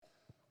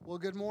Well,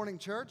 good morning,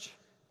 church.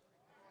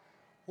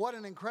 What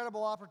an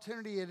incredible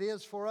opportunity it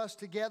is for us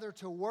together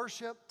to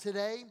worship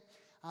today.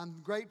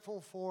 I'm grateful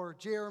for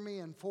Jeremy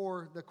and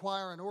for the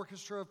choir and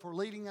orchestra for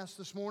leading us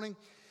this morning.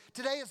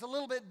 Today is a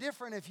little bit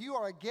different. If you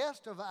are a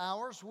guest of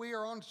ours, we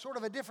are on sort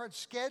of a different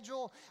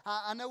schedule.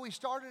 I know we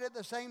started at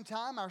the same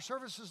time. Our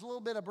service is a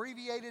little bit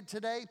abbreviated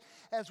today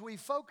as we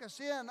focus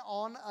in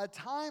on a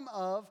time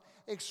of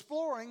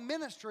exploring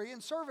ministry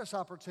and service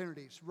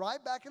opportunities.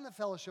 Right back in the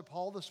fellowship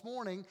hall this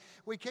morning,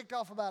 we kicked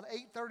off about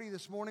 8:30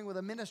 this morning with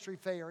a ministry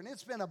fair, and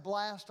it's been a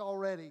blast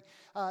already.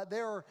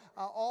 There are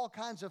all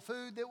kinds of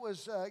food that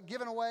was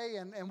given away,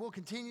 and we'll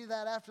continue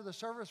that after the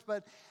service,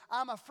 but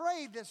I'm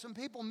afraid that some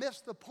people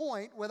missed the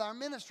point with our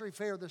ministry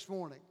fair this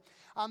morning.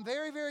 I'm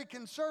very, very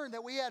concerned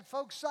that we had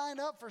folks sign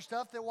up for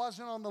stuff that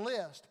wasn't on the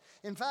list.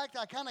 In fact,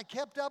 I kind of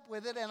kept up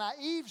with it and I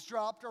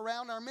eavesdropped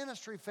around our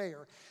ministry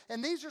fair.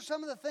 And these are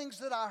some of the things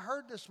that I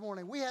heard this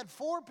morning. We had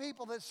 4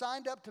 people that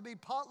signed up to be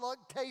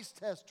potluck taste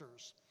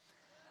testers.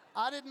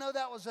 I didn't know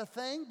that was a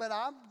thing, but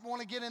I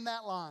want to get in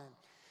that line.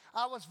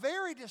 I was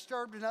very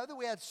disturbed to know that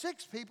we had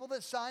 6 people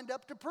that signed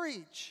up to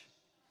preach.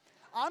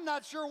 I'm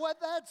not sure what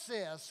that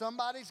says.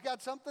 Somebody's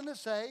got something to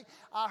say.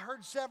 I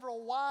heard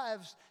several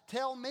wives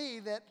tell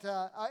me that,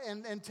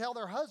 and tell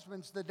their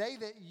husbands, the day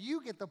that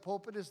you get the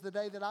pulpit is the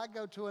day that I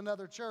go to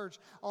another church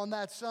on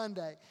that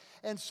Sunday.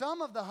 And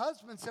some of the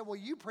husbands said, well,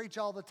 you preach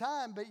all the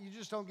time, but you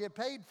just don't get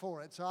paid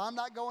for it. So I'm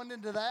not going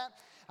into that.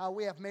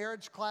 We have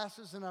marriage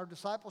classes in our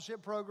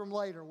discipleship program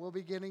later. We'll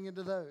be getting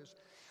into those.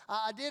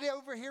 I did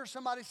overhear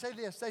somebody say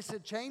this. They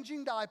said,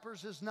 changing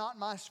diapers is not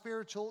my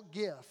spiritual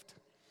gift.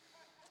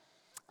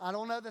 I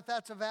don't know that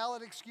that's a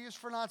valid excuse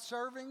for not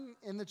serving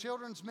in the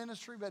children's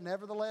ministry, but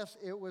nevertheless,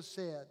 it was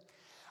said.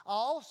 I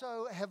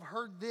also have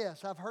heard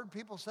this. I've heard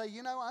people say,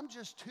 I'm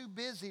just too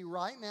busy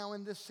right now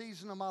in this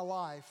season of my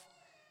life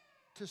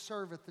to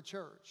serve at the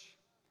church.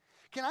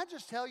 Can I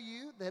just tell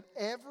you that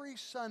every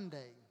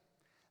Sunday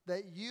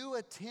that you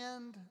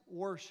attend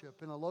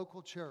worship in a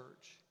local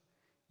church,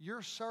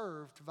 you're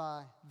served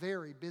by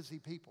very busy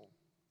people.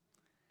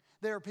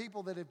 There are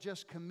people that have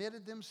just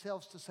committed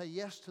themselves to say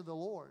yes to the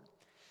Lord,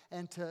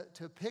 and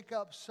to pick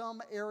up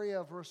some area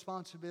of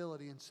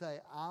responsibility and say,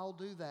 I'll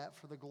do that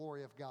for the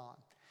glory of God.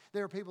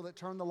 There are people that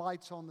turned the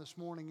lights on this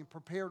morning and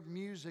prepared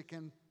music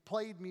and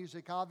played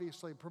music,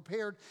 obviously,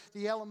 prepared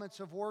the elements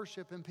of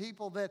worship, and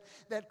people that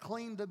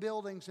cleaned the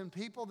buildings, and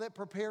people that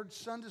prepared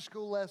Sunday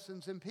school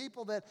lessons, and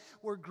people that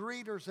were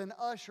greeters and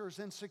ushers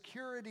and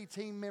security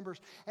team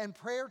members and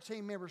prayer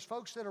team members,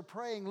 folks that are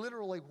praying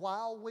literally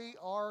while we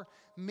are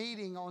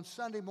meeting on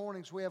Sunday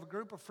mornings. We have a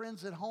group of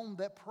friends at home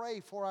that pray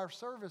for our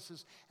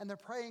services, and they're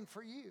praying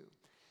for you.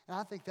 And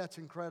I think that's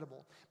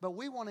incredible. But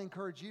we want to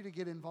encourage you to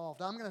get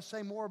involved. I'm going to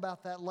say more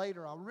about that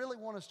later. I really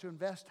want us to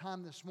invest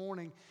time this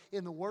morning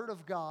in the Word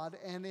of God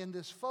and in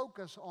this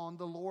focus on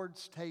the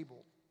Lord's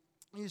table.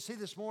 You see,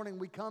 this morning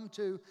we come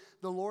to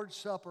the Lord's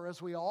Supper,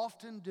 as we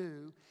often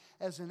do,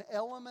 as an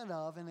element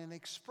of and an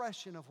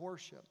expression of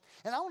worship.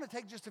 And I want to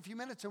take just a few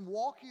minutes and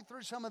walk you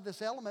through some of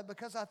this element,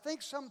 because I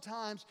think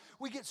sometimes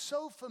we get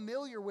so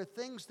familiar with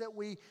things that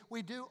we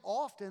do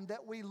often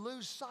that we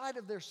lose sight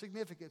of their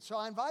significance. So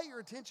I invite your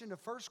attention to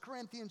 1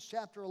 Corinthians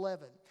chapter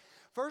 11.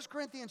 1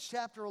 Corinthians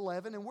chapter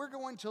 11, and we're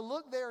going to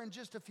look there in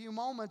just a few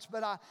moments,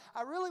 but I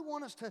really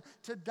want us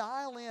to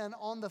dial in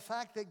on the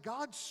fact that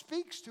God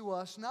speaks to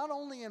us not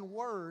only in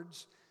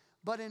words,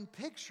 but in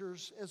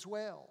pictures as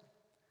well.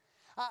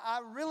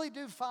 I really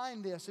do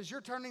find this, as you're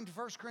turning to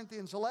 1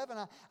 Corinthians 11,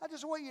 I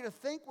just want you to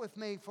think with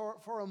me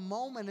for a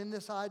moment in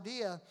this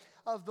idea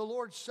of the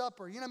Lord's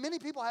Supper. Many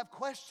people have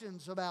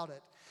questions about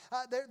it.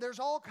 There's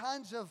all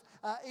kinds of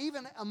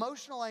even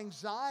emotional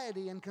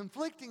anxiety and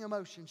conflicting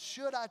emotions.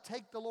 Should I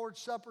take the Lord's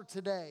Supper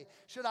today?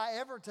 Should I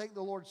ever take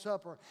the Lord's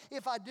Supper?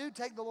 If I do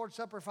take the Lord's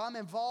Supper, if I'm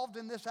involved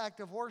in this act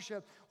of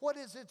worship, what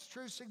is its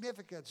true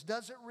significance?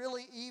 Does it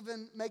really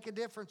even make a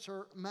difference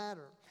or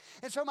matter?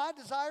 And so my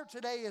desire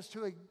today is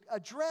to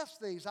address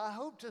these. I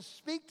hope to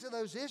speak to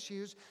those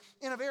issues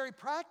in a very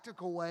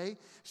practical way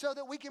so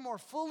that we can more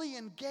fully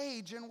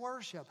engage in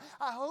worship.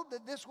 I hope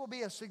that this will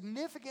be a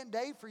significant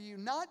day for you,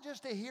 not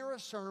just to hear a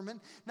sermon,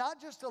 not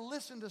just to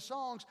listen to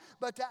songs,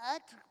 but to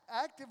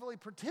actively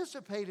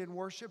participate in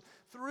worship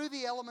through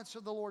the elements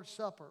of the Lord's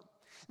Supper.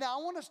 Now,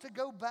 I want us to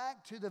go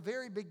back to the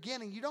very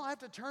beginning. You don't have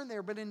to turn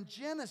there, but in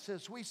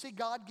Genesis, we see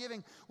God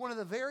giving one of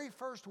the very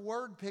first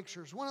word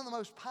pictures, one of the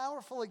most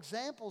powerful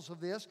examples of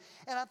this,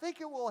 and I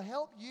think it will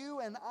help you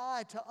and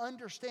I to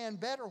understand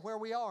better where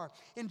we are.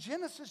 In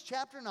Genesis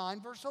chapter 9,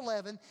 verse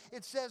 11,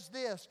 it says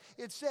this.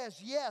 It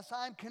says, yes,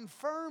 I'm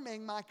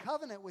confirming my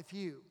covenant with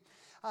you.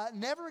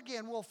 Never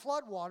again will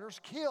floodwaters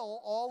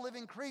kill all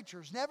living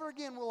creatures. Never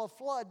again will a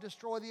flood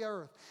destroy the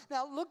earth.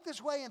 Now look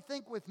this way and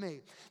think with me.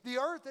 The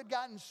earth had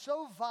gotten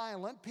so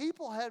violent,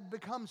 people had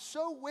become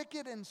so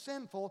wicked and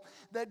sinful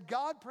that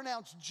God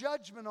pronounced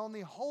judgment on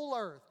the whole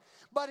earth.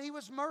 But he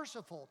was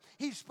merciful.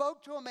 He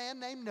spoke to a man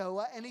named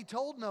Noah, and he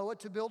told Noah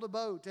to build a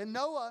boat. And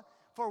Noah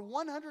for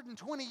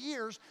 120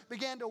 years,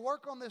 began to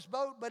work on this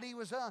boat, but he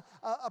was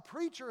a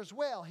preacher as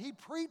well. He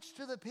preached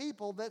to the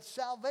people that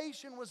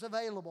salvation was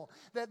available,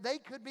 that they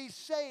could be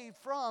saved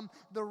from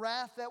the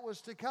wrath that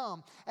was to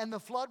come. And the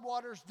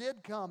floodwaters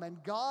did come,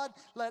 and God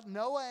let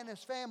Noah and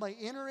his family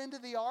enter into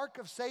the ark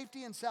of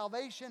safety and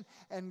salvation,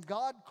 and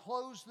God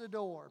closed the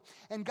door.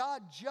 And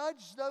God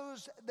judged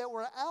those that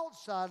were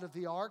outside of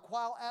the ark,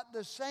 while at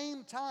the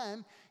same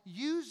time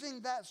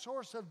using that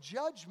source of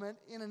judgment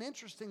in an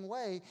interesting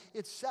way.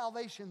 It's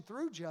salvation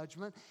through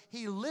judgment.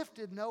 He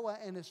lifted Noah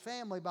and his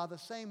family by the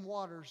same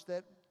waters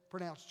that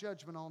pronounced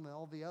judgment on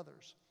all the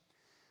others.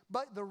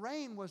 But the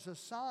rain was a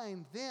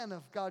sign then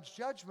of God's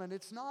judgment.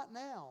 It's not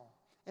now.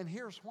 And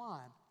here's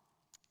why.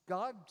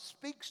 God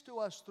speaks to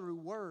us through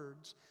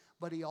words,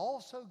 but He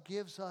also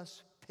gives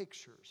us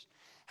pictures.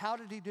 How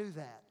did He do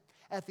that?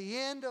 At the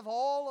end of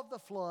all of the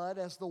flood,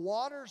 as the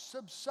waters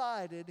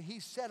subsided, He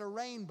set a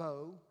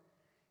rainbow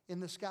in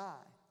the sky.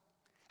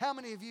 How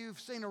many of you have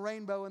seen a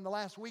rainbow in the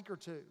last week or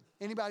two?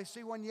 Anybody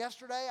see one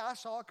yesterday? I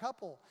saw a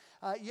couple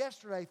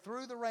yesterday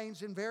through the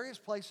rains in various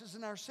places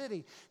in our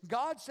city.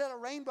 God set a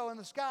rainbow in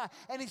the sky,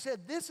 and He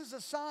said, this is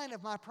a sign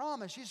of my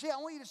promise. You see, I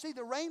want you to see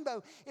the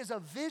rainbow is a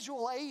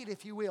visual aid,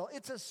 if you will.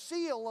 It's a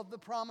seal of the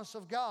promise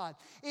of God.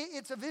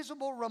 It's a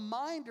visible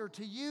reminder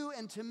to you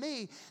and to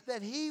me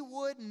that He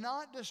would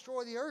not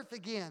destroy the earth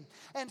again.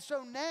 And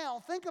so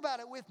now, think about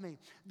it with me.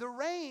 The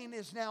rain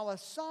is now a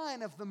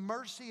sign of the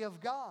mercy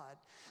of God.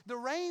 The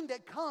rain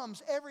that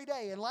comes every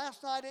day. And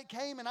last night it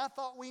came, and I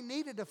thought we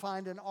needed to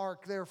find an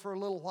ark there for a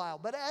little while.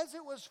 But as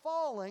it was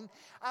falling,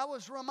 I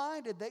was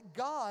reminded that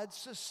God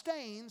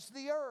sustains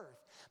the earth.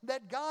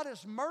 That God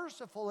is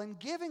merciful in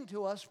giving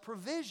to us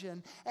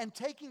provision and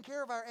taking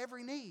care of our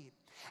every need.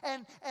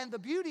 And the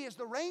beauty is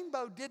the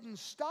rainbow didn't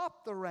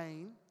stop the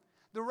rain.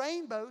 The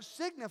rainbow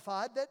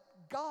signified that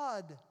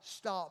God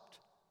stopped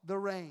the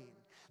rain.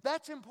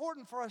 That's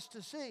important for us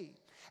to see.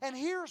 And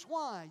here's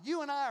why.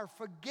 You and I are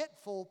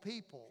forgetful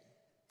people.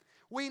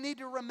 We need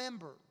to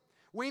remember.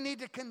 We need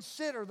to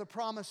consider the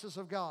promises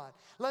of God.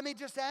 Let me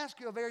just ask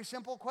you a very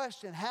simple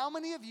question. How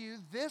many of you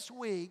this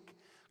week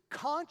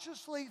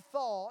consciously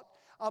thought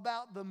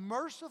about the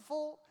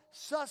merciful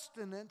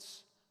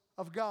sustenance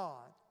of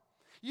God?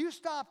 You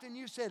stopped and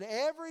you said,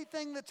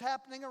 everything that's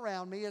happening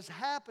around me is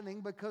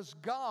happening because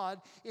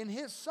God, in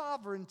His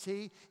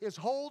sovereignty, is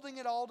holding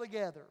it all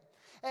together.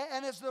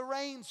 And as the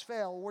rains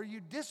fell, were you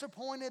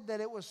disappointed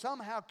that it was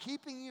somehow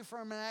keeping you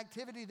from an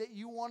activity that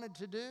you wanted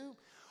to do?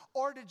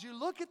 Or did you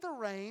look at the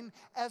rain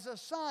as a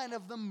sign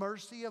of the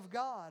mercy of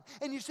God?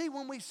 And you see,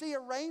 when we see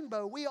a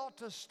rainbow, we ought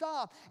to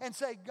stop and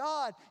say,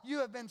 God, you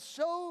have been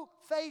so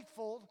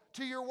faithful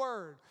to your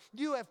word.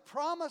 You have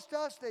promised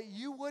us that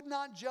you would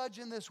not judge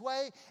in this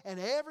way. And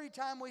every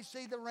time we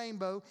see the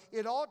rainbow,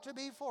 it ought to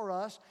be for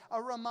us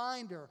a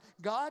reminder.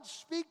 God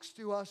speaks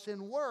to us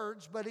in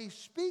words, but He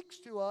speaks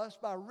to us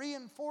by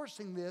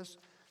reinforcing this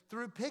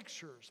through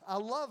pictures. I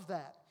love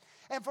that.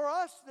 And for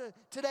us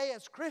today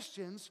as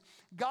Christians,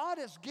 God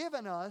has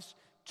given us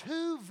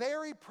two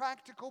very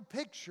practical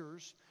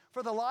pictures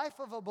for the life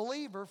of a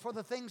believer for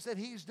the things that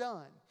He's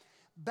done.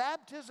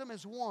 Baptism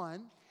is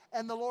one,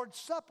 and the Lord's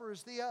Supper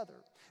is the other.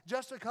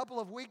 Just a couple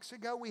of weeks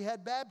ago, we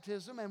had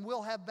baptism, and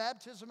we'll have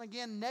baptism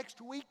again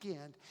next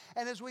weekend.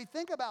 And as we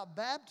think about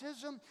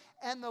baptism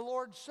and the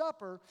Lord's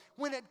Supper,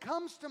 when it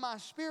comes to my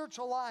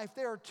spiritual life,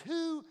 there are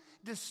two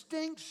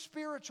distinct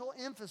spiritual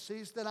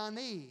emphases that I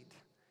need.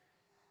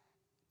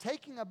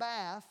 Taking a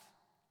bath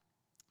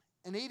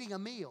and eating a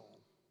meal.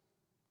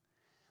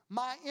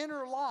 My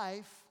inner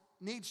life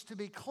needs to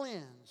be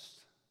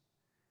cleansed.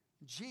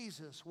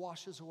 Jesus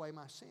washes away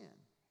my sin.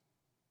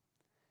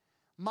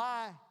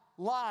 My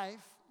life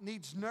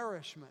needs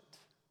nourishment.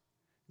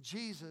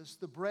 Jesus,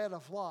 the bread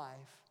of life,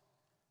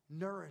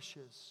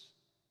 nourishes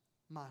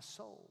my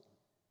soul.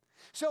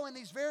 So in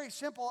these very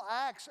simple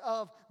acts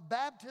of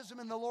baptism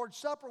and the Lord's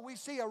Supper, we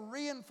see a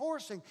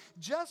reinforcing.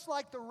 Just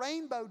like the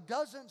rainbow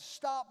doesn't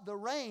stop the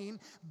rain,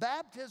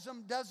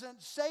 baptism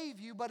doesn't save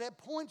you, but it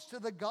points to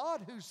the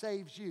God who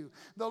saves you.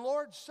 The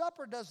Lord's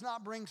Supper does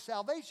not bring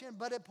salvation,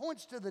 but it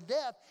points to the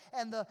death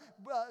and the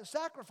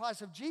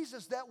sacrifice of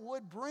Jesus that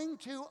would bring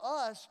to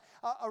us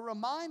a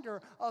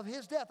reminder of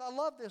His death. I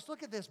love this.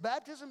 Look at this.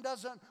 Baptism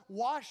doesn't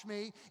wash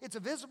me. It's a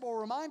visible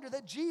reminder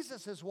that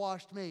Jesus has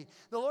washed me.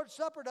 The Lord's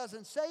Supper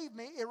doesn't save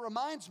me. It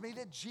reminds me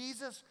that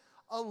Jesus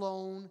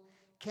alone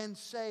can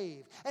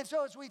save. And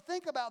so as we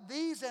think about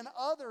these and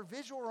other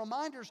visual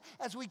reminders,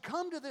 as we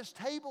come to this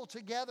table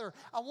together,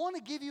 I want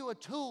to give you a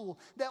tool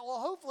that will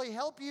hopefully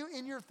help you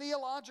in your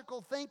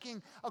theological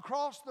thinking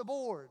across the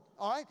board.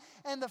 All right?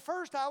 And the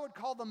first I would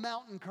call the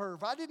mountain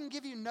curve. I didn't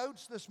give you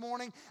notes this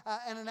morning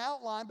and an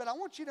outline, but I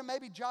want you to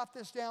maybe jot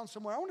this down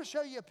somewhere. I want to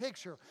show you a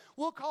picture.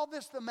 We'll call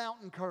this the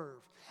mountain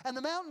curve. And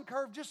the mountain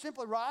curve just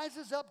simply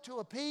rises up to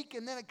a peak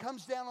and then it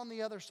comes down on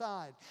the other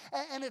side.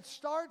 And it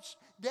starts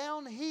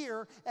down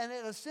here and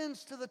it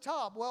ascends to the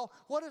top. Well,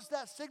 what does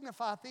that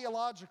signify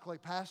theologically,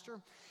 Pastor?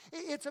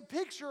 It's a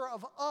picture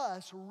of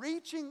us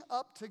reaching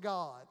up to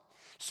God.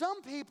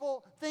 Some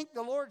people think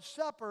the Lord's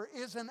Supper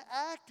is an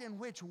act in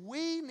which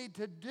we need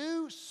to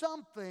do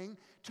something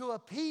to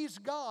appease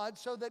God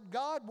so that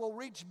God will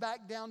reach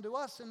back down to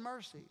us in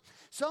mercy.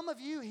 Some of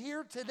you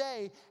here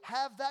today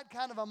have that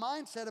kind of a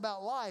mindset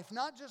about life,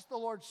 not just the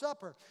Lord's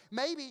Supper.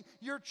 Maybe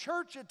your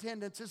church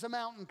attendance is a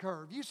mountain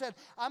curve. You said,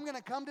 I'm going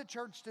to come to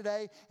church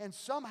today and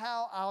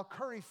somehow I'll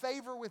curry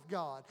favor with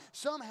God.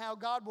 Somehow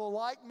God will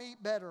like me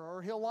better,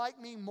 or He'll like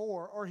me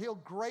more, or He'll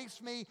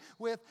grace me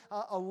with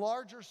a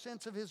larger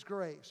sense of His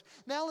grace.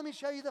 Now let me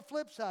show you the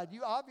flip side.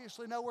 You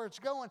obviously know where it's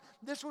going.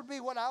 This would be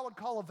what I would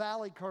call a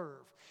valley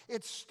curve.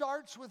 It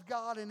starts with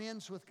God and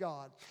ends with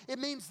God. It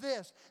means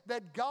this,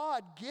 that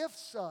God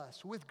gifts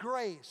us with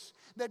grace,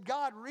 that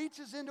God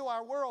reaches into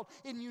our world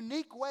in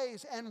unique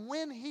ways, and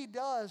when He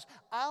does,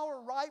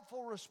 our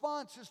rightful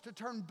response is to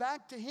turn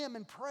back to Him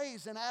in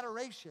praise and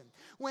adoration.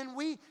 When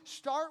we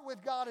start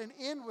with God and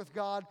end with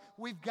God,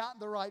 we've got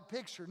the right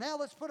picture. Now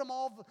let's put them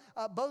all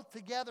both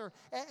together,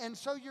 and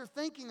so you're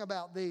thinking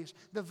about these.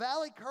 The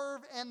valley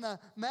curve and the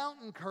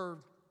mountain curve.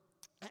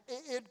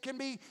 It can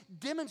be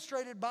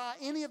demonstrated by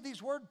any of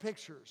these word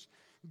pictures.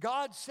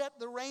 God set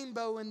the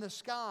rainbow in the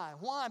sky.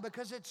 Why?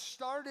 Because it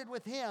started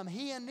with Him.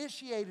 He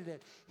initiated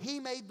it. He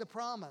made the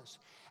promise.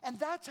 And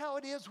that's how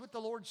it is with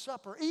the Lord's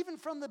Supper, even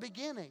from the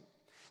beginning.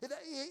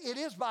 It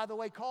is, by the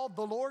way, called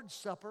the Lord's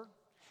Supper.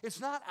 It's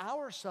not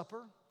our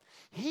supper.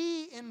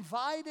 He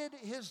invited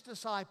His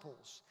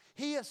disciples.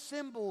 He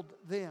assembled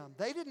them.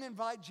 They didn't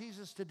invite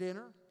Jesus to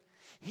dinner.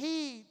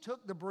 He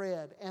took the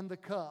bread and the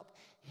cup.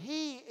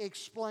 He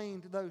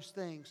explained those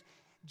things.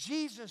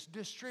 Jesus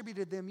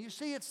distributed them. You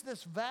see, it's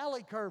this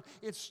valley curve.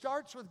 It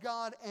starts with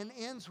God and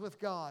ends with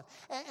God.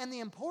 And the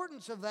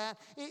importance of that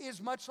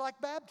is much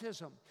like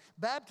baptism.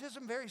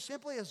 Baptism, very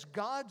simply, is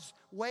God's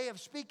way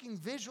of speaking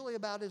visually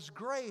about His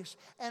grace.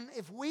 And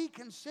if we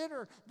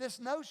consider this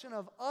notion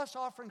of us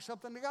offering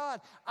something to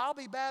God, I'll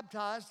be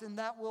baptized, and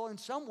that will in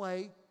some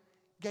way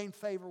gain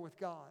favor with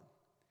God.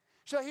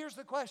 So here's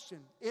the question.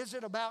 Is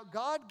it about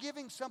God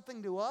giving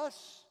something to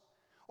us,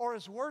 or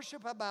is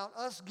worship about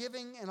us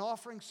giving and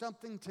offering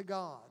something to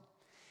God?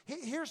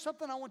 Here's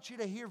something I want you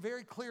to hear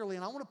very clearly,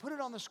 and I want to put it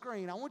on the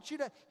screen. I want you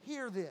to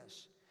hear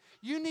this.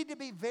 You need to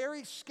be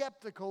very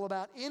skeptical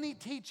about any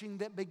teaching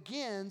that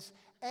begins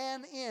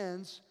and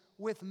ends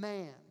with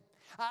man.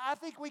 I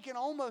think we can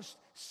almost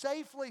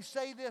safely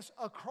say this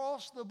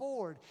across the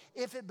board.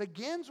 If it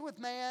begins with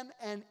man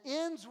and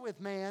ends with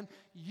man,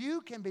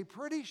 you can be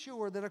pretty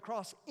sure that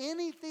across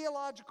any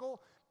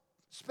theological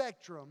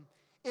spectrum,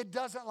 it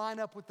doesn't line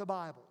up with the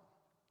Bible.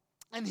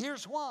 And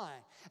here's why.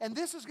 And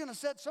this is going to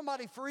set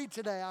somebody free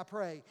today, I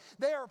pray.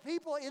 There are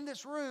people in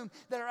this room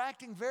that are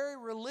acting very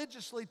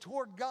religiously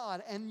toward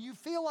God, and you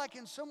feel like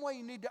in some way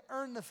you need to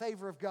earn the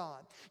favor of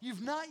God.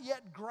 You've not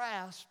yet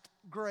grasped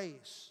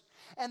grace.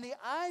 And the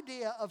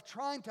idea of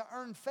trying to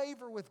earn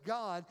favor with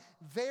God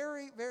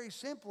very, very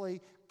simply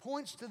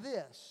points to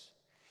this.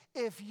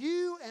 If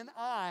you and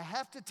I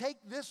have to take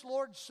this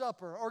Lord's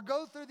Supper or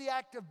go through the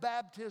act of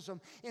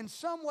baptism in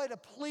some way to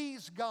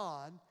please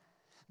God,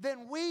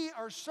 then we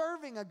are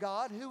serving a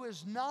God who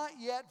is not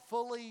yet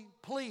fully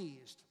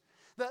pleased.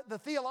 The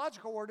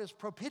theological word is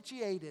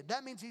propitiated.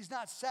 That means He's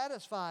not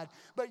satisfied.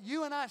 But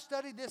you and I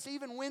studied this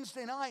even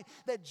Wednesday night,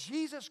 that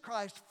Jesus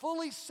Christ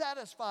fully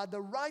satisfied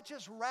the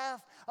righteous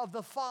wrath of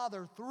the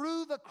Father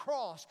through the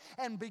cross.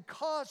 And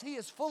because He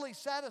is fully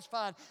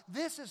satisfied,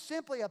 this is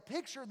simply a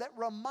picture that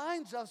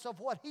reminds us of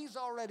what He's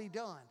already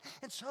done.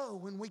 And so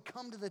when we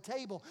come to the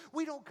table,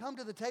 we don't come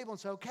to the table and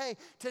say, okay,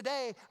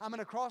 today I'm going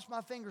to cross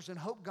my fingers and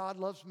hope God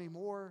loves me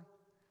more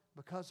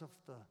because of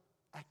the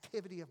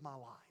activity of my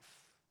life.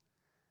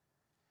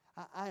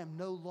 I am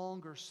no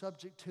longer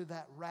subject to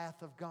that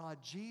wrath of God.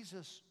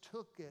 Jesus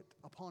took it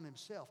upon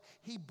Himself.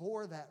 He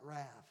bore that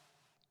wrath.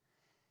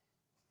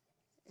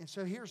 And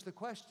so here's the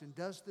question.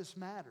 Does this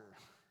matter?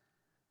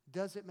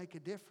 Does it make a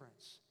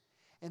difference?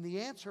 And the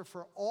answer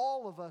for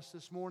all of us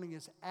this morning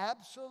is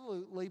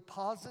absolutely,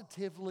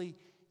 positively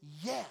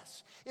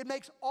yes. It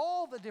makes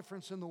all the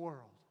difference in the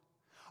world.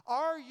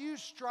 Are you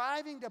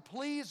striving to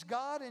please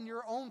God in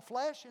your own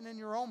flesh and in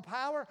your own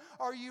power?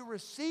 Are you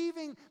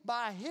receiving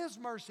by His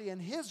mercy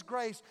and His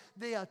grace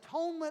the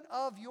atonement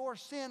of your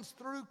sins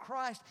through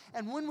Christ?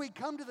 And when we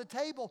come to the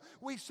table,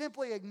 we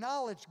simply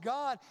acknowledge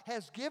God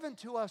has given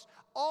to us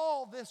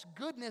all this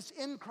goodness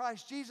in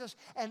Christ Jesus.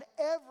 And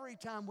every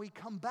time we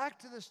come back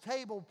to this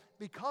table,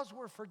 because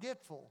we're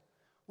forgetful,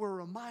 we're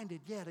reminded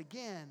yet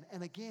again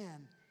and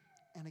again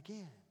and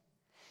again.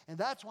 And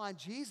that's why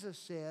Jesus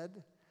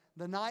said,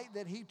 the night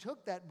that He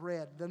took that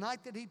bread, the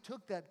night that He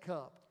took that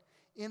cup,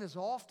 in as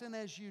often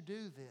as you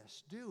do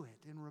this, do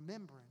it in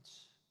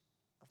remembrance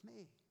of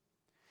me.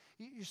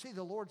 You see,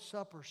 the Lord's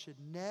Supper should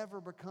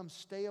never become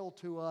stale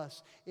to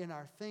us in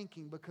our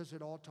thinking, because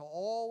it ought to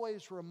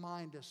always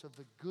remind us of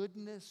the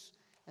goodness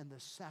and the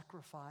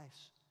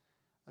sacrifice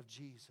of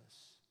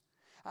Jesus.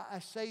 I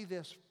say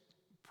this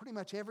pretty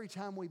much every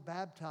time we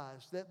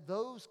baptize, that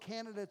those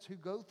candidates who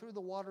go through the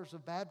waters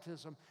of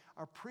baptism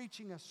are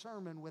preaching a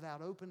sermon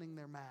without opening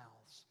their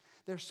mouths.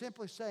 They're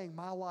simply saying,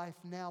 my life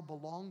now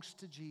belongs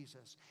to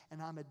Jesus,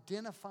 and I'm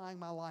identifying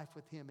my life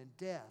with Him in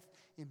death,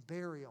 in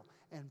burial,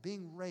 and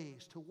being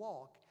raised to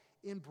walk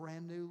in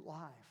brand new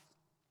life.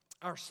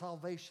 Our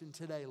salvation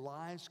today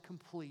lies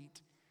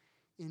complete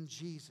in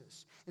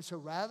Jesus. And so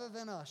rather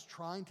than us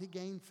trying to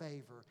gain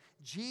favor,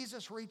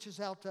 Jesus reaches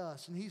out to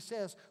us and He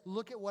says,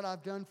 look at what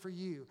I've done for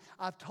you.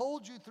 I've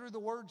told you through the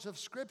words of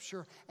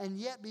Scripture, and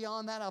yet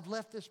beyond that I've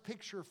left this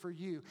picture for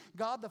you.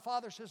 God the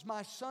Father says,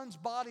 my Son's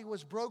body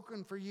was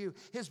broken for you.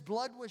 His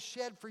blood was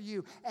shed for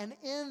you. And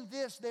in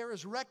this there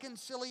is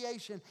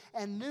reconciliation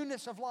and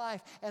newness of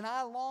life. And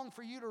I long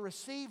for you to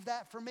receive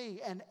that for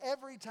me. And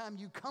every time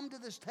you come to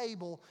this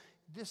table,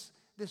 this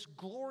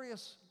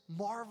glorious,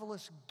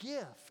 marvelous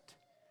gift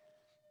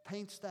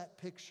paints that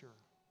picture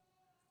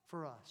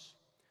for us.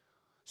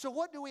 So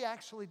what do we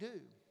actually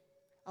do?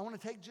 I want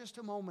to take just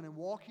a moment and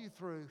walk you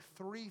through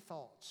 3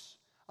 thoughts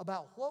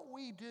about what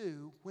we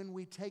do when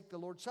we take the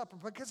Lord's Supper.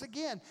 Because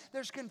again,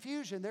 there's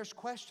confusion, there's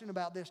question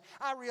about this.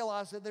 I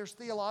realize that there's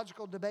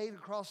theological debate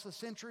across the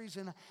centuries,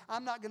 and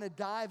I'm not going to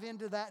dive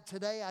into that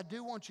today. I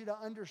do want you to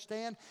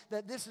understand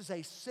that this is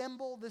a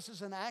symbol, this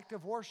is an act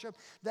of worship.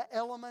 The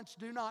elements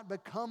do not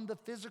become the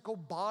physical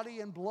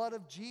body and blood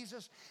of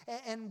Jesus.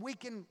 And we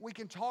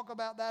can talk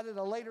about that at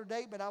a later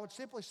date, but I would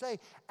simply say,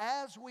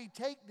 as we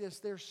take this,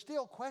 there's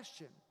still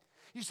question.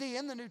 You see,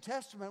 in the New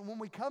Testament, when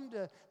we come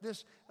to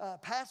this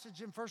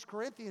passage in 1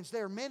 Corinthians,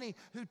 there are many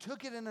who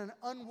took it in an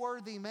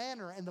unworthy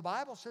manner. And the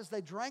Bible says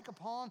they drank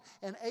upon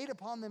and ate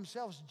upon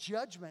themselves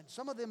judgment.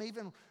 Some of them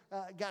even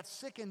got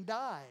sick and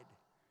died.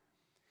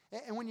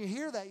 And when you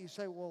hear that, you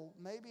say, well,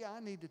 maybe I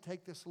need to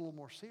take this a little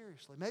more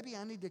seriously. Maybe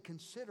I need to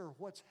consider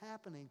what's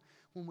happening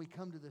when we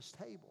come to this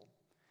table.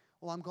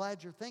 Well, I'm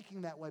glad you're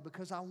thinking that way,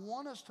 because I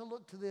want us to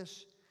look to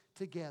this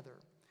together.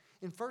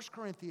 In 1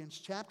 Corinthians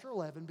chapter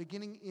 11,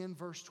 beginning in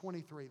verse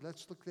 23.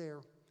 Let's look there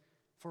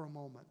for a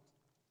moment.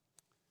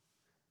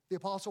 The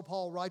Apostle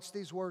Paul writes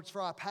these words,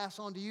 for I pass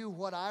on to you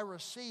what I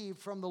received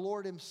from the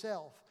Lord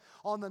Himself.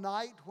 On the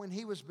night when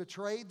He was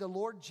betrayed, the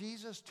Lord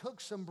Jesus took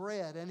some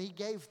bread, and He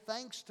gave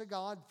thanks to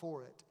God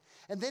for it.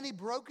 And then He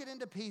broke it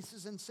into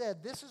pieces and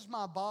said, this is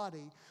my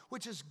body,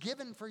 which is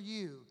given for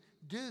you.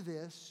 Do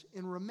this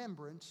in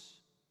remembrance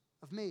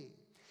of me.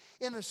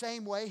 In the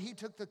same way, He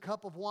took the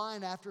cup of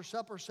wine after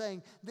supper,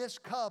 saying, this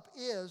cup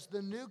is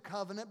the new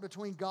covenant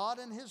between God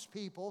and His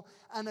people,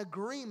 an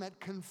agreement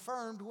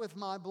confirmed with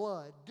my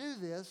blood. Do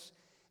this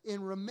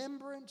in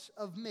remembrance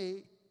of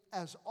me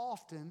as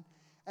often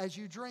as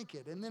you drink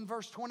it. And then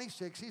verse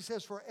 26, he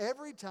says, for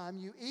every time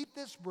you eat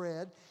this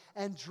bread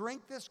and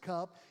drink this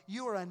cup,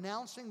 you are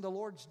announcing the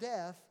Lord's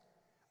death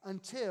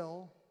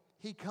until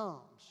He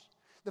comes.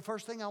 The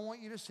first thing I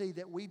want you to see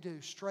that we do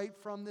straight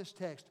from this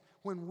text,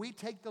 when we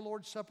take the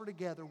Lord's Supper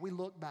together, we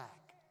look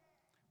back.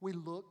 We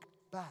look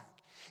back.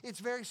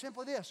 It's very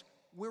simply this.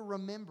 We're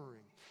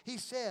remembering. He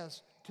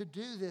says to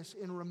do this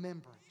in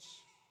remembrance.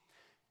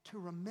 To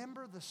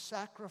remember the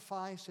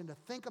sacrifice and to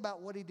think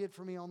about what He did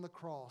for me on the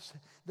cross.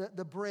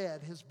 The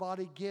bread, His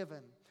body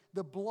given.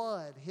 The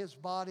blood, His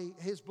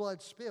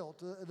blood spilled,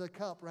 the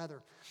cup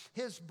rather.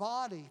 His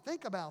body,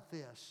 think about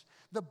this.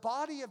 The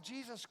body of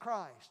Jesus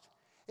Christ.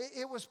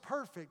 It was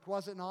perfect,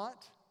 was it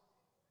not?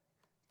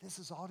 This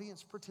is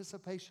audience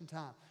participation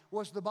time.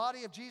 Was the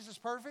body of Jesus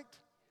perfect?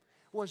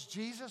 Was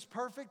Jesus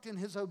perfect in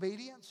His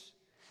obedience?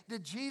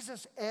 Did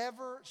Jesus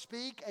ever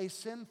speak a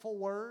sinful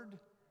word?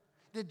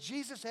 Did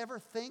Jesus ever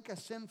think a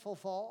sinful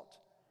thought?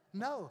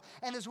 No.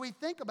 And as we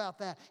think about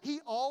that, He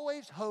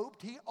always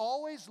hoped, He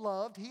always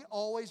loved, He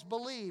always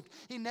believed.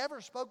 He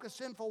never spoke a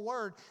sinful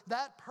word.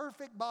 That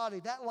perfect body,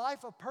 that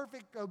life of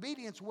perfect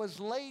obedience was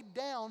laid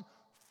down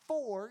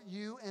for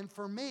you and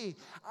for me.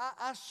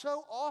 I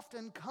so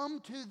often come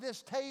to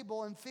this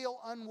table and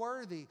feel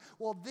unworthy.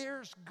 Well,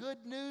 there's good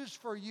news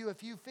for you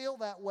if you feel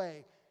that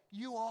way.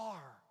 You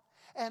are.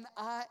 And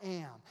I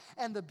am.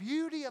 And the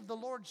beauty of the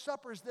Lord's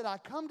Supper is that I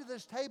come to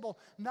this table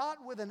not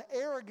with an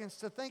arrogance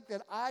to think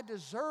that I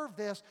deserve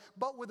this,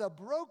 but with a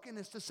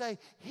brokenness to say,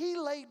 He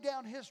laid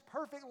down His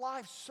perfect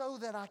life so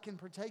that I can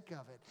partake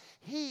of it.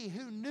 He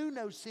who knew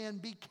no sin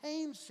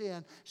became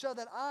sin so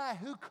that I,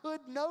 who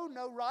could know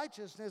no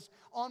righteousness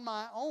on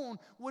my own,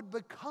 would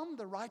become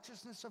the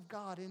righteousness of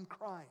God in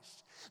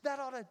Christ. That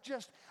ought to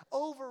just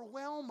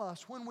overwhelm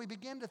us when we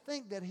begin to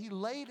think that He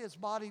laid His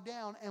body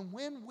down, and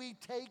when we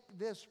take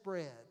this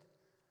bread,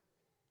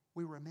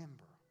 we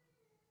remember.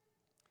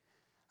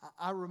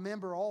 I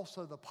remember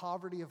also the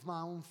poverty of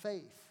my own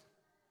faith,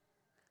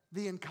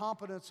 the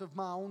incompetence of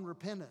my own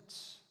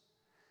repentance,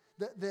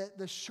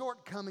 the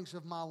shortcomings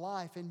of my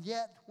life. And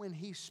yet, when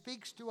He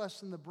speaks to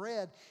us in the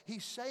bread,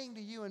 He's saying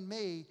to you and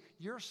me,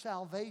 your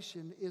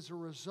salvation is a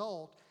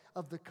result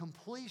of the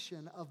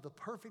completion of the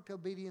perfect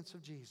obedience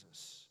of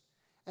Jesus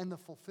and the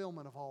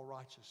fulfillment of all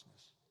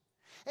righteousness.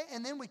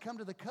 And then we come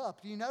to the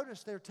cup. Do you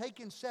notice they're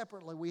taken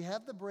separately? We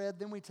have the bread,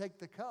 then we take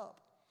the cup.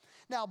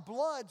 Now,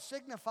 blood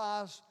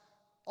signifies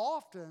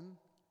often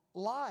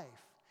life.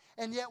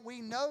 And yet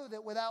we know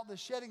that without the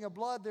shedding of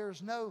blood,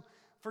 there's no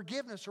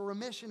forgiveness or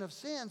remission of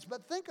sins.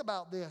 But think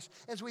about this.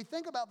 As we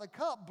think about the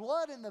cup,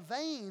 blood in the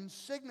veins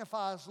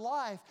signifies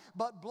life,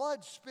 but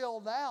blood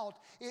spilled out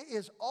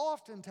is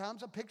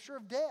oftentimes a picture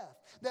of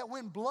death. That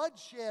when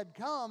bloodshed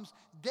comes,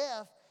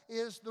 death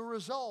is the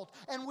result.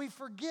 And we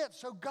forget,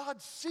 so God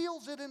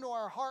seals it into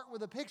our heart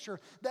with a picture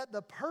that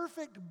the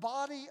perfect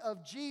body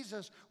of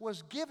Jesus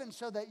was given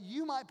so that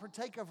you might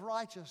partake of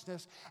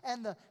righteousness.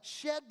 And the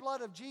shed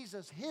blood of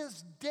Jesus,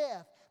 his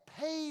death,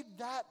 paid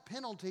that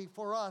penalty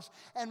for us.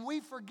 And we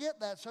forget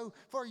that. So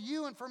for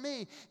you and for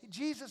me,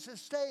 Jesus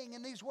is saying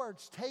in these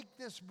words, take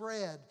this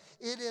bread.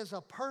 It is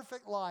a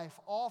perfect life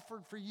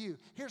offered for you.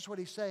 Here's what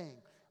he's saying.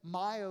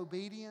 My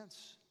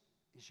obedience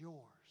is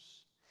yours.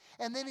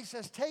 And then he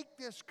says, take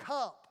this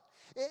cup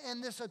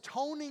and this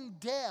atoning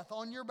death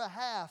on your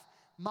behalf.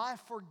 My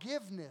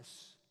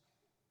forgiveness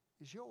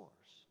is yours.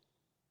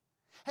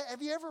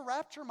 Have you ever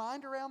wrapped your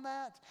mind around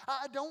that?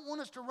 I don't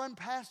want us to run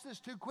past this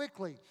too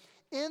quickly.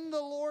 In the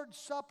Lord's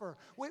Supper,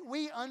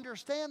 we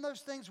understand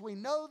those things. We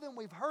know them.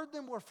 We've heard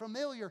them. We're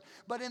familiar.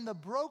 But in the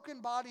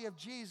broken body of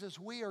Jesus,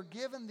 we are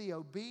given the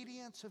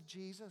obedience of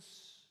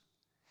Jesus.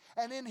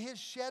 And in his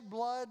shed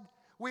blood,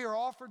 we are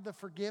offered the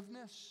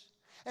forgiveness.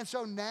 And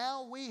so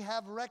now we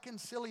have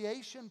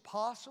reconciliation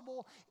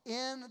possible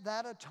in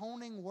that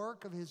atoning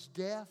work of his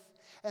death.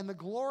 And the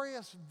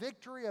glorious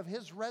victory of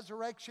his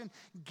resurrection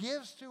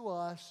gives to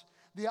us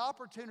the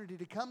opportunity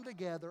to come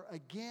together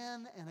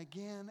again and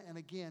again and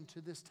again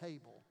to this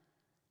table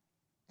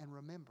and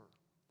remember.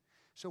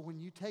 So when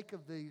you take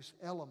of these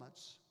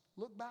elements,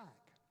 look back.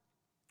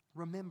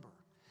 Remember.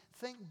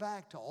 Think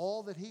back to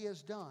all that he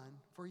has done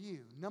for you.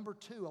 Number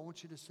two, I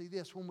want you to see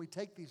this. When we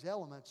take these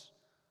elements,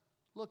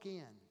 look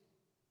in.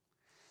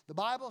 The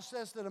Bible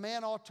says that a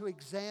man ought to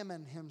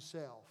examine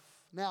himself.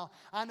 Now,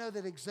 I know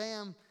that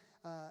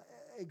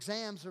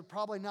exams are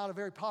probably not a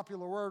very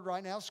popular word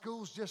right now.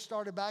 School's just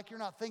started back. You're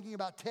not thinking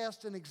about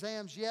tests and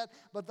exams yet,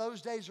 but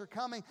those days are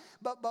coming.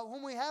 But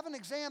when we have an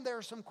exam, there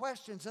are some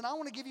questions, and I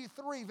want to give you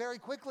three very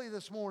quickly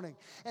this morning.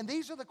 And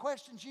these are the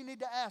questions you need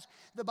to ask.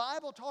 The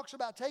Bible talks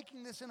about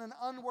taking this in an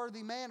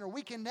unworthy manner.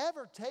 We can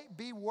never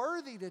be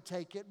worthy to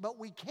take it, but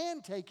we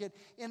can take it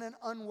in an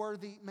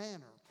unworthy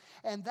manner.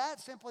 And that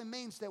simply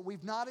means that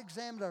we've not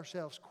examined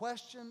ourselves.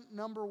 Question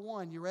number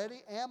one, you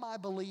ready? Am I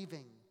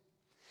believing?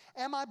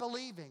 Am I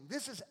believing?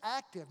 This is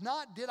active.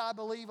 Not did I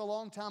believe a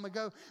long time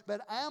ago, but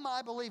am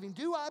I believing?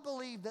 Do I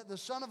believe that the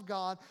Son of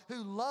God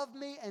who loved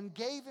me and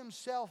gave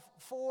himself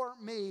for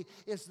me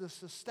is the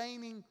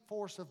sustaining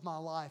force of my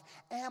life?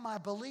 Am I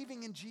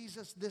believing in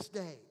Jesus this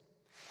day?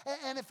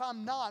 And if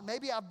I'm not,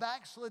 maybe I've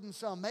backslidden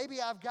some.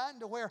 Maybe I've gotten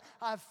to where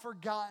I've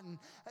forgotten.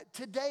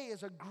 Today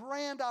is a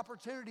grand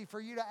opportunity for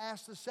you to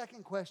ask the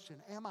second question.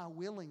 Am I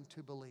willing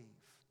to believe?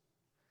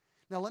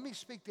 Now, let me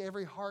speak to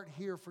every heart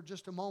here for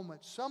just a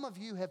moment. Some of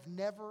you have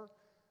never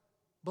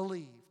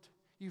believed.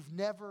 You've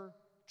never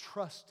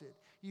trusted.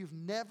 You've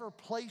never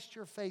placed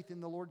your faith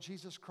in the Lord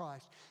Jesus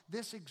Christ.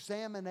 This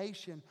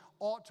examination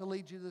ought to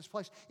lead you to this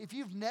place. If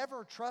you've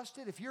never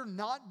trusted, if you're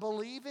not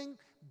believing,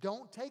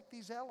 don't take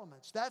these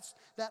elements. That's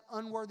that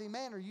unworthy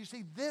manner. You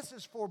see, this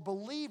is for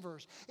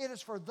believers. It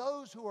is for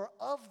those who are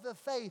of the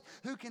faith,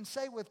 who can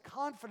say with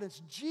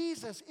confidence,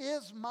 Jesus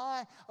is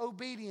my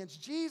obedience.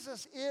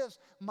 Jesus is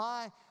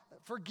my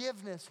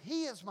forgiveness.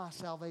 He is my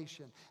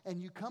salvation.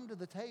 And you come to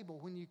the table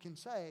when you can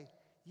say,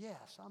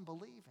 yes, I'm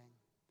believing.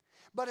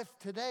 But if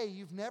today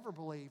you've never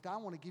believed, I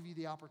want to give you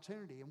the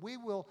opportunity. And we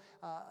will,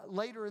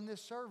 later in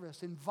this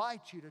service,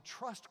 invite you to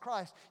trust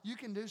Christ. You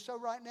can do so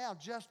right now,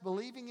 just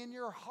believing in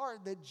your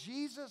heart that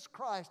Jesus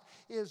Christ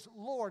is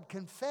Lord,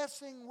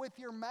 confessing with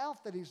your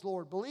mouth that he's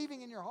Lord,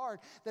 believing in your heart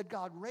that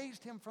God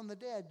raised him from the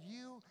dead.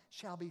 You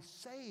shall be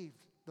saved,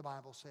 the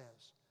Bible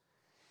says.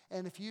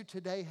 And if you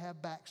today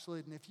have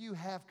backslidden, if you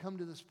have come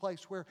to this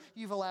place where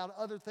you've allowed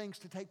other things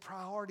to take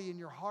priority in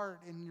your heart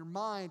and in your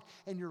mind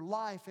and your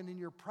life and in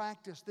your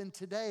practice, then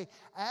today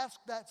ask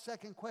that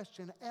second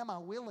question, am I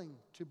willing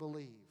to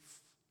believe?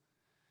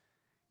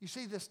 You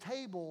see, this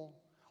table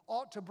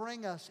ought to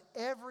bring us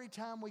every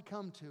time we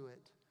come to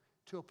it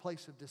to a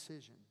place of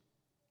decision.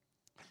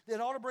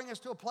 It ought to bring us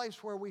to a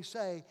place where we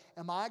say,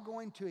 am I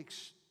going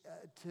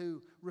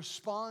to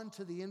respond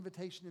to the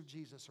invitation of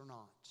Jesus or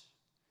not?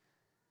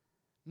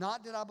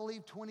 Not did I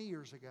believe 20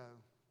 years ago.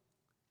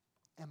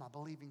 Am I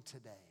believing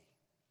today?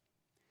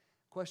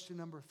 Question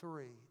number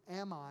three,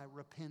 am I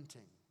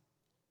repenting?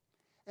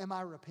 Am I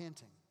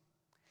repenting?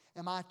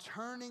 Am I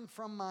turning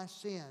from my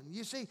sin?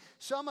 You see,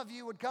 some of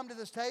you would come to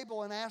this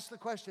table and ask the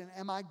question,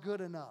 am I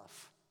good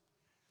enough?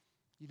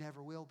 You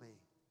never will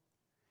be.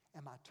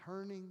 Am I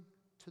turning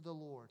to the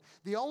Lord?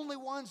 The only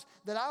ones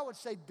that I would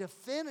say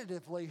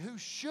definitively who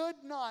should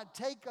not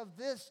take of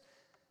this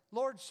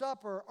Lord's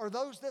Supper are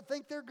those that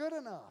think they're good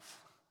enough.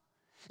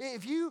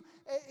 If you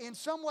in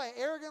some way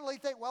arrogantly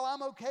think, well,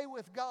 I'm okay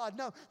with God.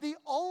 No, the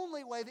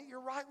only way that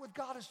you're right with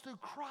God is through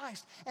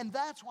Christ. And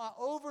that's why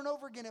over and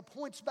over again it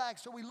points back.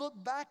 So we look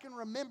back in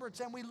remembrance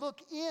and we look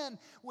in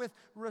with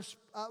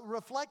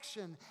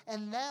reflection.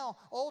 And now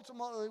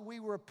ultimately we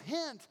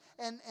repent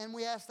and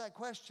we ask that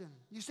question.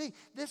 You see,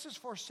 this is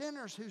for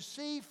sinners who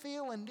see,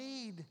 feel, and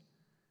need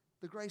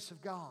the grace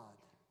of God.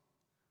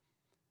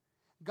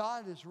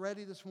 God is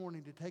ready this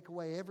morning to take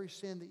away every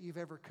sin that you've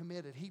ever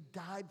committed. He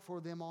died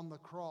for them on the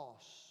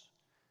cross.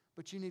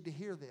 But you need to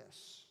hear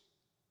this.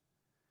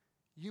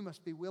 You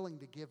must be willing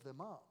to give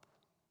them up.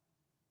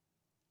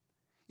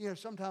 You know,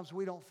 sometimes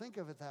we don't think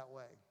of it that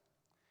way.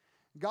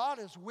 God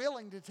is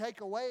willing to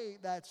take away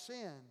that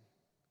sin,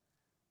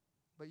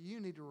 but you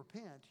need to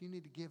repent. You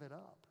need to give it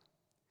up.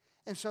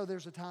 And so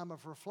there's a time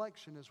of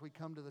reflection as we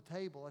come to the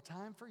table, a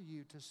time for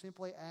you to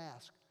simply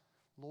ask,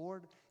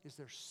 Lord, is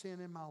there sin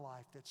in my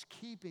life that's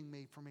keeping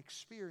me from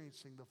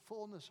experiencing the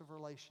fullness of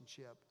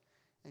relationship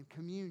and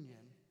communion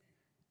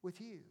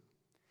with you?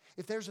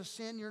 If there's a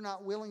sin you're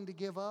not willing to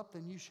give up,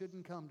 then you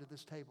shouldn't come to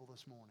this table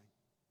this morning.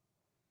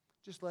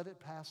 Just let it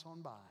pass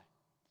on by.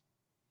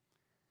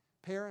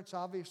 Parents,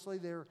 obviously,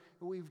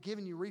 we've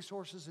given you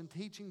resources and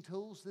teaching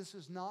tools. This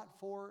is not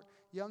for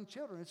young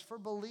children. It's for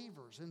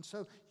believers. And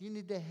so you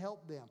need to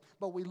help them.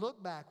 But we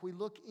look back, we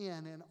look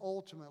in, and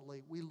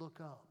ultimately we look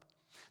up.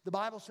 The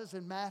Bible says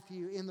in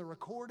Matthew, in the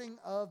recording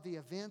of the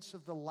events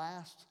of the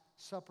Last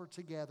Supper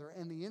together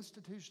and the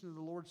institution of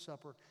the Lord's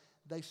Supper,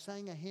 they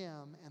sang a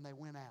hymn and they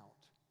went out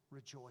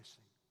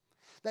rejoicing.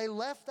 They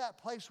left that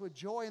place with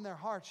joy in their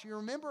hearts. You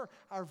remember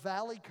our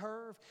valley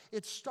curve?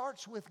 It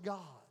starts with God.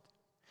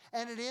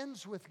 And it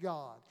ends with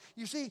God.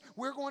 You see,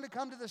 we're going to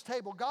come to this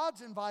table.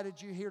 God's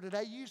invited you here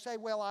today. You say,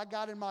 well, I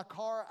got in my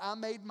car. I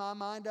made my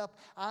mind up.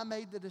 I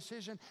made the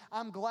decision.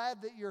 I'm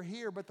glad that you're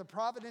here. But the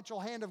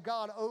providential hand of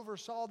God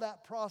oversaw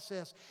that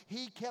process.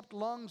 He kept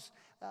lungs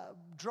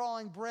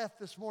drawing breath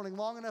this morning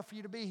long enough for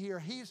you to be here.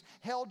 He's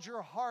held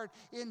your heart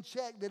in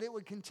check that it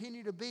would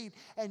continue to beat.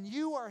 And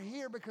you are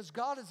here because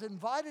God has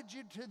invited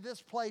you to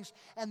this place.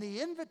 And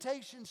the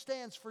invitation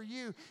stands for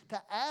you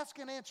to ask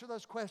and answer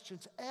those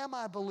questions. Am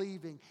I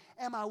believing?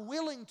 Am I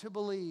willing to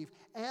believe?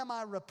 Am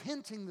I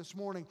repenting this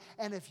morning?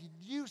 And if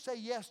you say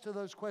yes to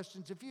those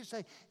questions, if you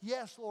say,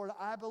 yes, Lord,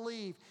 I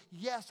believe.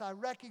 Yes, I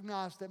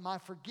recognize that my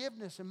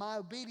forgiveness and my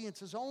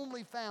obedience is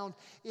only found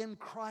in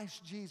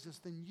Christ Jesus,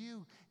 then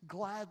you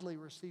gladly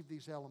receive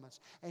these elements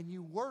and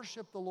you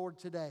worship the Lord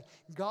today.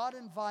 God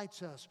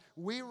invites us.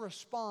 We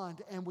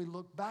respond and we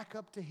look back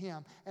up to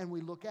Him and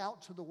we look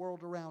out to the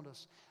world around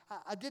us.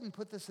 I didn't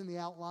put this in the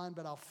outline,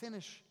 but I'll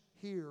finish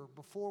here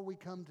before we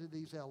come to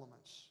these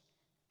elements.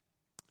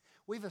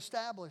 We've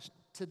established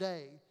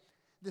today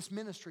this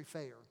ministry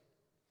fair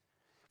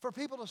for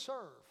people to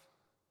serve.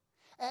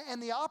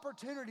 And the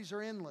opportunities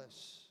are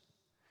endless.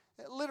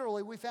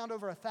 Literally, we found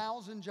over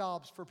 1,000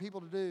 jobs for people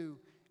to do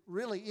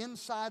really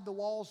inside the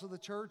walls of the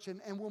church.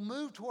 And we'll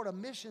move toward a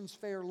missions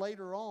fair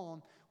later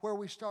on where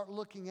we start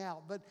looking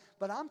out.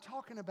 But I'm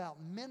talking about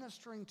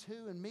ministering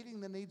to and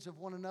meeting the needs of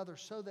one another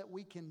so that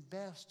we can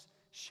best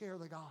share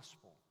the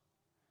gospel.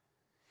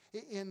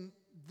 In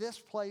this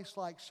place,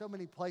 like so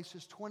many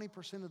places,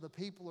 20% of the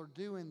people are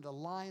doing the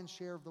lion's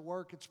share of the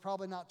work. It's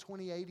probably not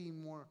 2080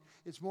 anymore.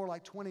 It's more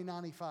like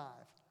 2095.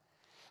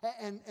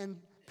 And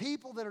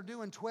people that are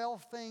doing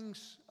 12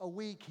 things a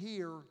week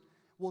here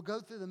will go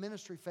through the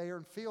ministry fair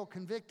and feel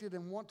convicted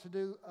and want to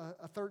do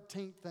a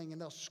 13th thing, and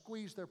they'll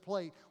squeeze their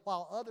plate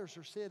while others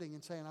are sitting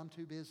and saying, I'm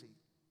too busy.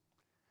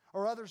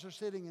 Or others are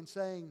sitting and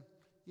saying,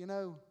 you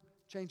know,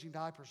 changing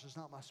diapers is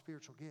not my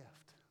spiritual gift.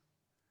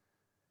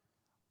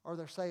 Or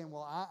they're saying,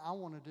 well, I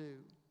want to do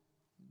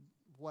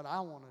what I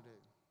want to do.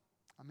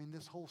 I mean,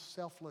 this whole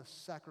selfless,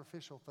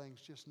 sacrificial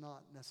thing's just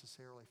not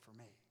necessarily for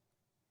me.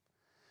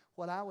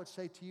 What I would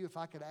say to you, if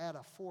I could add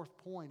a fourth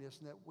point, is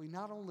that we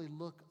not only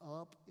look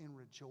up in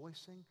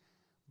rejoicing,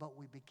 but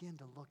we begin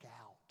to look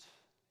out.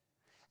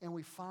 And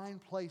we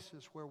find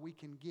places where we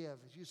can give.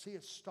 As you see,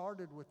 it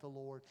started with the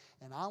Lord.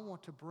 And I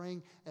want to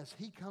bring, as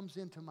He comes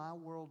into my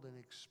world and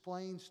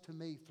explains to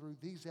me through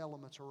these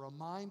elements, a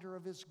reminder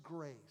of His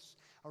grace,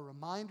 a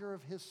reminder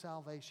of His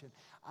salvation.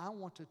 I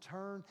want to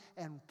turn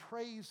and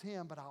praise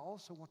Him, but I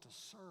also want to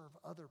serve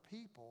other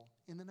people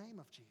in the name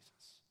of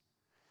Jesus.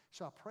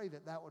 So I pray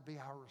that that would be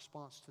our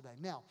response today.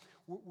 Now,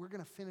 we're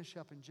going to finish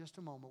up in just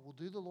a moment. We'll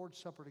do the Lord's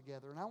Supper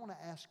together, and I want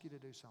to ask you to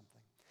do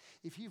something.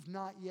 If you've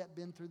not yet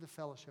been through the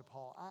fellowship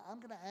hall, I'm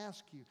going to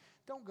ask you,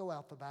 don't go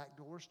out the back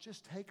doors.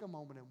 Just take a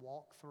moment and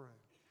walk through.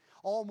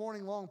 All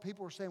morning long,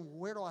 people are saying, well,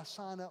 where do I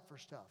sign up for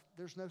stuff?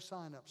 There's no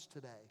sign-ups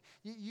today.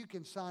 You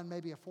can sign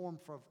maybe a form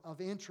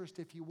of interest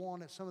if you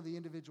want at some of the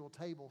individual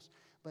tables.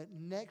 But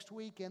next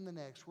week and the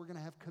next, we're going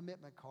to have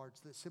commitment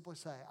cards that simply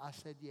say, I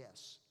said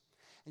yes.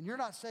 And you're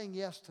not saying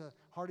yes to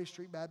Hardy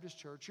Street Baptist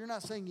Church. You're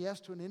not saying yes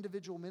to an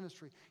individual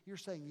ministry. You're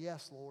saying,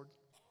 yes, Lord.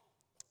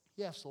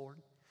 Yes, Lord.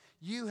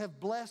 You have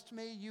blessed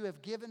me. You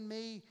have given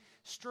me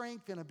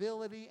strength and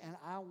ability, and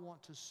I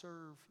want to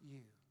serve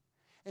you.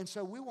 And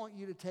so we want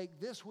you to take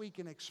this week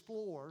and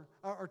explore,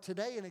 or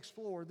today and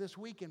explore, this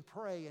week and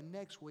pray, and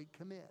next week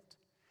commit.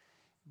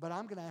 But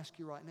I'm going to ask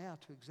you right now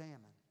to examine.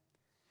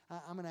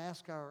 I'm going to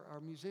ask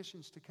our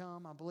musicians to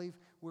come. I believe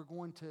we're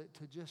going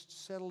to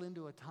just settle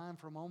into a time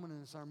for a moment,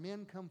 and as our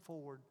men come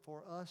forward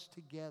for us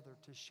together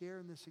to share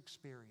in this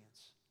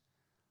experience,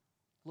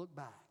 look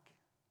back.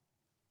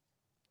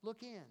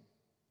 Look in.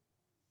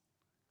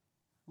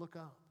 Look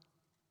up.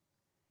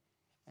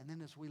 And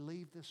then as we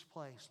leave this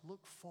place,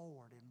 look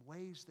forward in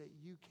ways that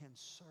you can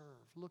serve.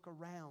 Look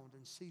around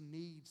and see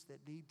needs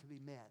that need to be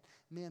met.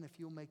 Men, if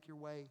you'll make your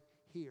way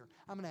here.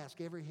 I'm going to ask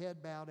every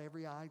head bowed,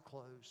 every eye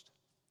closed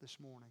this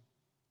morning.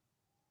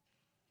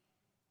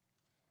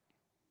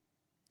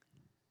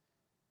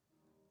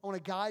 I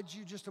want to guide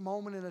you just a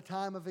moment in a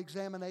time of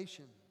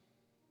examination.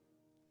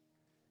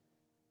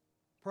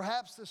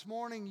 Perhaps this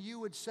morning you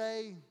would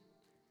say,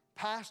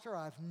 Pastor,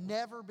 I've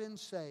never been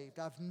saved.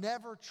 I've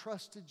never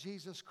trusted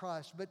Jesus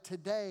Christ. But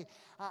today,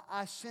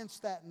 I sense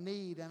that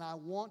need and I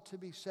want to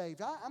be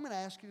saved. I'm going to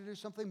ask you to do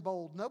something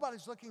bold.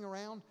 Nobody's looking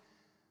around,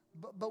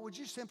 but would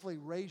you simply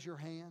raise your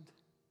hand?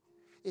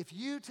 If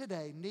you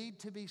today need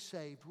to be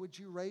saved, would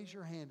you raise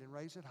your hand and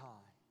raise it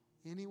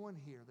high? Anyone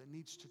here that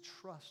needs to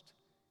trust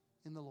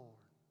in the Lord?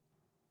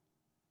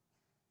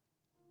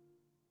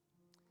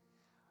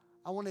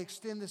 I want to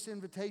extend this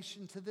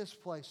invitation to this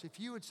place. If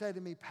you would say to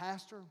me,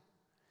 Pastor,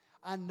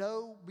 I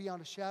know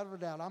beyond a shadow of a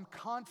doubt, I'm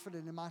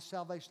confident in my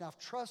salvation. I've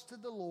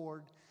trusted the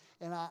Lord,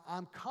 and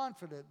I'm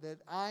confident that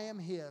I am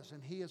His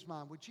and He is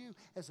mine. Would you,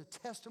 as a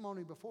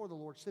testimony before the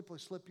Lord, simply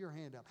slip your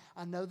hand up?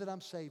 I know that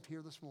I'm saved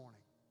here this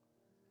morning.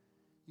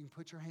 You can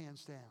put your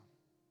hands down.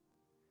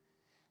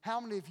 How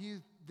many of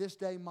you this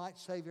day might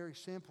say very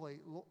simply,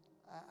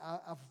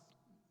 I've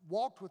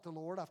walked with the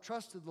Lord, I've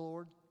trusted the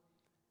Lord,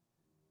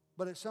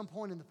 but at some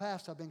point in the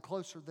past I've been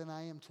closer than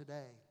I am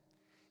today.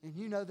 And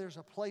you know there's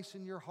a place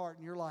in your heart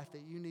and your life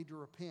that you need to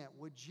repent.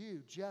 Would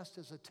you, just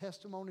as a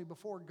testimony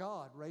before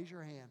God, raise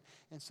your hand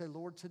and say,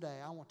 Lord, today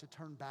I want to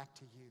turn back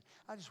to you.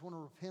 I just want to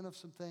repent of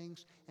some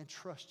things and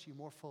trust you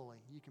more fully.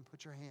 You can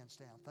put your hands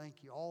down.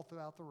 Thank you, all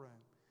throughout the room.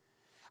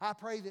 I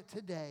pray that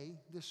today,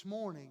 this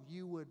morning,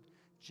 you would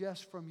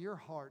just from your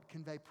heart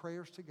convey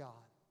prayers to God.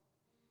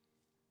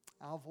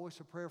 I'll voice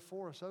a prayer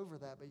for us over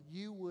that, but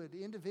you would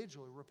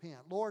individually repent.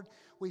 Lord,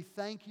 we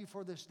thank you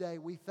for this day.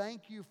 We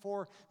thank you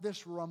for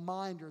this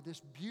reminder,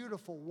 this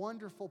beautiful,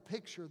 wonderful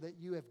picture that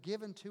you have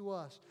given to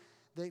us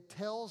that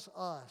tells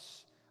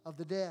us of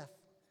the death,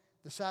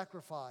 the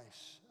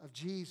sacrifice of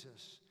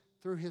Jesus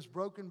through His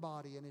broken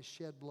body and His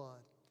shed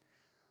blood.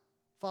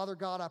 Father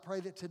God, I pray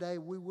that today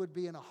we would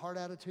be in a heart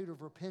attitude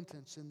of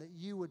repentance and that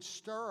you would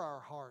stir our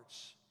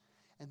hearts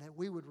and that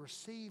we would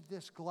receive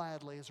this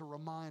gladly as a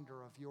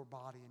reminder of your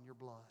body and your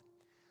blood.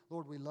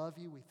 Lord, we love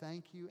you, we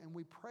thank you, and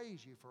we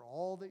praise you for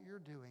all that you're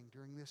doing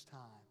during this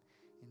time.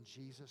 In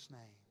Jesus'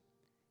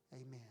 name,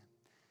 amen.